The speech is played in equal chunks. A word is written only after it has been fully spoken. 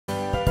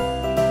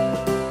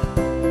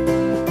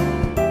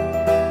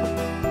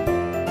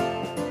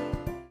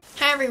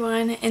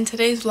everyone, in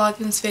today's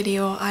Vlogmas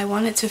video I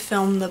wanted to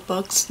film the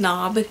book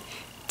Snob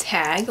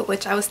tag,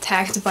 which I was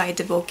tagged by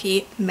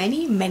Devoki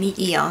many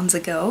eons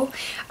ago,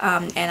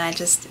 and I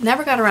just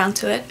never got around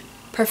to it.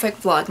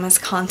 Perfect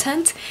Vlogmas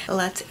content.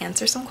 Let's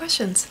answer some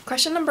questions.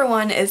 Question number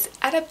one is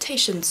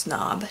adaptation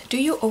snob. Do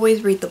you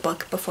always read the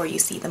book before you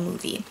see the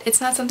movie?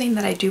 It's not something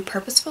that I do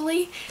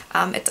purposefully.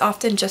 It's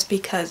often just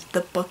because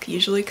the book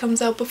usually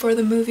comes out before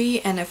the movie,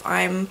 and if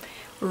I'm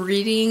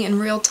reading in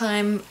real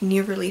time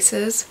new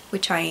releases,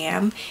 which I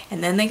am,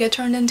 and then they get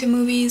turned into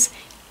movies,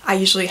 I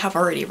usually have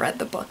already read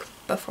the book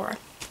before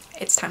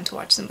it's time to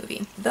watch the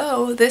movie.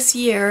 Though this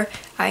year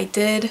I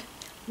did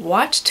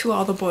watch To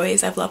All the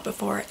Boys I've Loved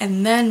Before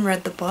and then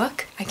read the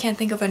book. I can't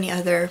think of any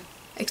other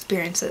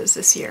experiences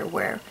this year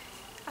where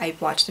I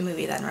watched the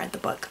movie then read the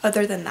book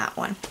other than that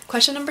one.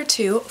 Question number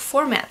two,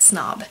 format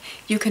snob.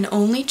 You can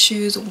only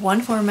choose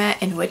one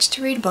format in which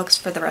to read books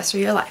for the rest of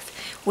your life.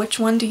 Which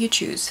one do you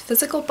choose?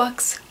 Physical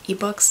books,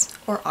 ebooks,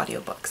 or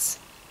audiobooks?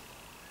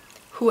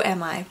 Who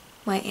am I?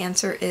 My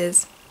answer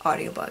is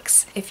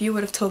audiobooks. If you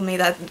would have told me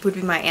that would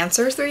be my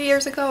answer 3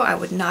 years ago, I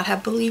would not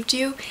have believed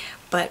you,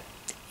 but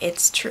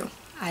it's true.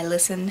 I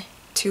listen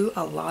to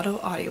a lot of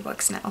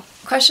audiobooks now.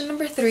 Question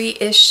number three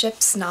is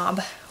ship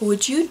snob.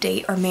 Would you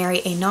date or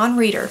marry a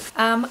non-reader?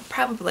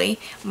 Probably.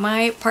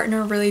 My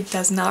partner really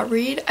does not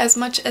read as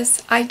much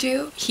as I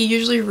do. He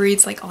usually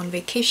reads like on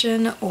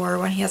vacation or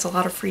when he has a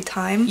lot of free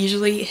time.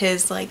 Usually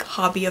his like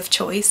hobby of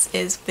choice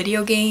is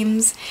video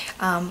games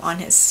on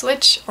his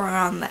Switch or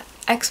on the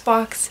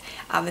Xbox,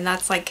 and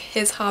that's like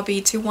his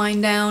hobby to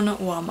wind down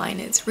while mine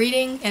is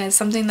reading, and it's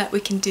something that we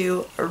can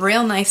do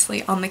real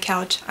nicely on the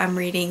couch. I'm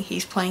reading,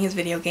 he's playing his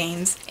video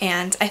games,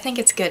 and I think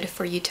it's good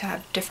for you to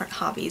have different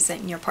hobbies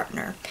than your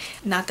partner.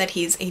 Not that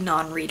he's a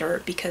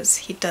non-reader, because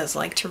he does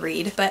like to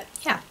read, but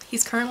yeah,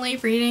 he's currently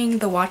reading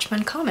the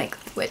Watchmen comic,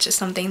 which is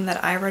something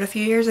that I read a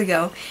few years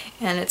ago,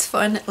 and it's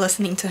fun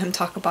listening to him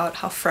talk about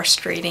how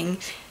frustrating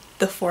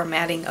the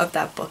formatting of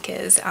that book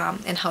is,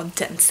 and how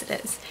dense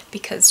it is,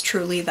 because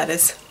truly that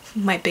is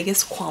my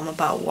biggest qualm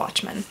about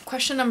Watchmen.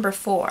 Question number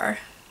four,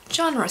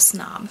 genre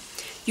snob.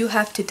 You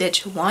have to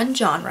ditch one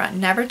genre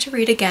never to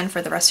read again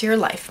for the rest of your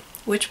life.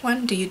 Which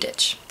one do you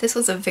ditch? This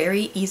was a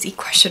very easy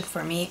question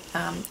for me.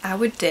 I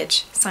would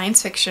ditch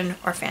science fiction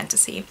or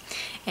fantasy,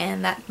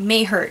 and that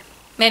may hurt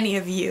many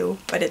of you,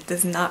 but it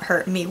does not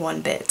hurt me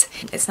one bit.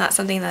 It's not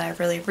something that I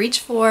really reach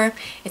for.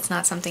 It's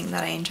not something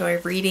that I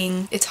enjoy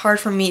reading. It's hard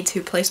for me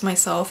to place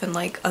myself in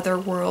like other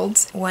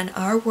worlds when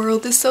our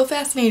world is so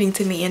fascinating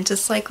to me, and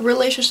just like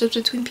relationships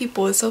between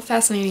people is so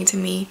fascinating to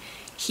me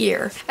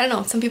here. I don't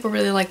know, some people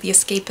really like the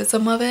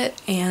escapism of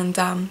it, and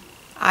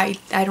I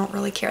don't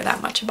really care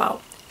that much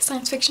about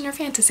science fiction or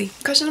fantasy.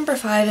 Question number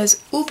five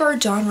is uber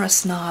genre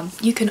snob.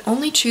 You can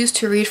only choose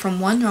to read from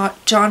one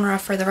genre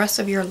for the rest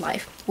of your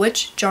life.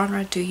 Which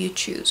genre do you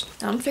choose?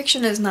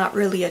 Nonfiction is not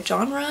really a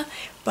genre,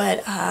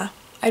 but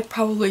I'd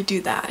probably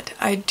do that.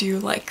 I do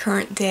like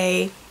current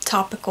day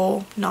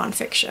topical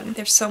nonfiction.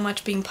 There's so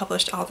much being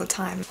published all the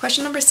time.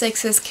 Question number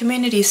six is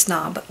community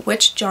snob.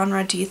 Which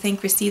genre do you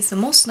think receives the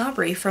most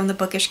snobbery from the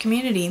bookish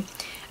community?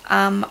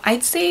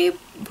 I'd say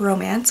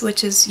romance,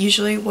 which is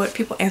usually what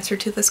people answer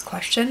to this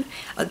question.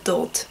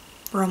 Adult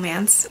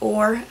romance.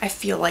 Or I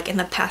feel like in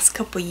the past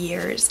couple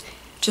years,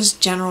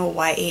 just general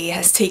YA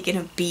has taken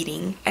a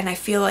beating, and I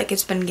feel like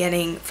it's been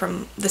getting,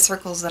 from the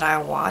circles that I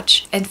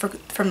watch and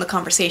from the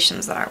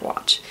conversations that I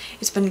watch,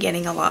 it's been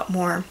getting a lot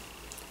more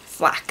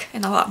flack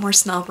and a lot more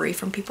snobbery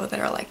from people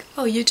that are like,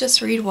 oh, you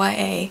just read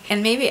YA.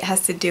 And maybe it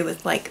has to do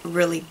with like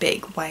really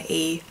big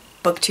YA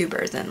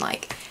booktubers and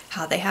like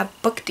how they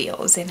have book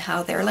deals and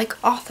how they're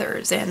like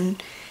authors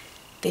and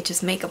they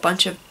just make a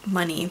bunch of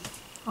money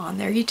on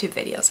their YouTube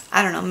videos.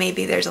 I don't know,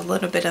 maybe there's a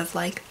little bit of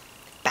like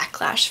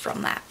backlash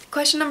from that.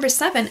 Question number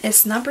seven is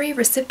snubbery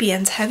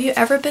recipients. Have you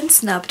ever been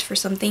snubbed for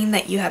something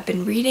that you have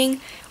been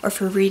reading or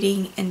for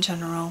reading in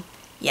general?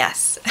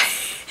 Yes.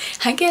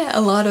 I get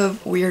a lot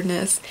of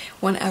weirdness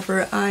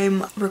whenever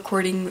I'm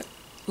recording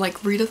like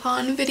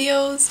readathon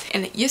videos,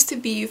 and it used to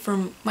be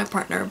from my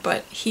partner,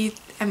 but he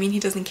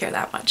doesn't care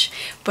that much.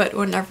 But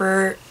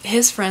whenever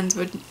his friends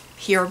would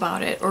hear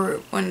about it, or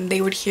when they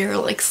would hear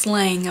like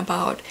slang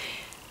about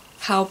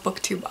how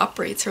booktube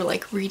operates, or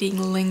like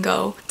reading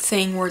lingo,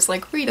 saying words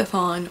like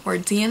readathon or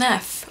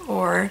DNF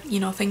or, you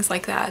know, things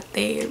like that,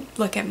 they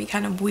look at me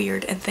kind of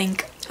weird and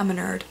think I'm a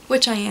nerd,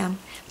 which I am.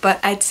 But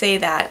I'd say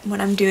that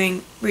when I'm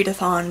doing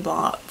readathon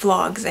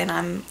vlogs and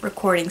I'm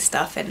recording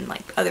stuff and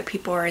like other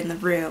people are in the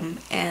room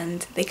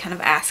and they kind of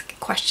ask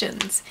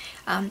questions,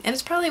 and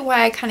it's probably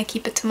why I kind of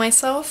keep it to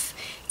myself.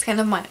 It's kind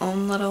of my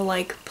own little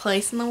like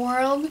place in the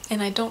world,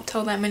 and I don't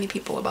tell that many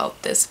people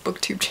about this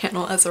booktube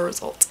channel as a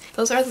result.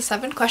 Those are the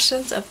 7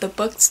 questions of the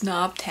book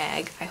snob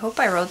tag. I hope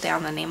I wrote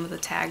down the name of the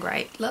tag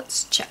right.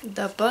 Let's check.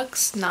 The book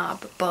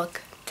snob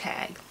book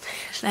tag.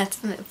 That's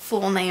the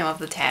full name of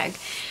the tag.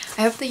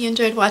 I hope that you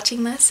enjoyed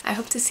watching this. I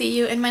hope to see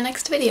you in my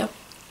next video.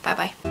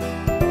 Bye bye.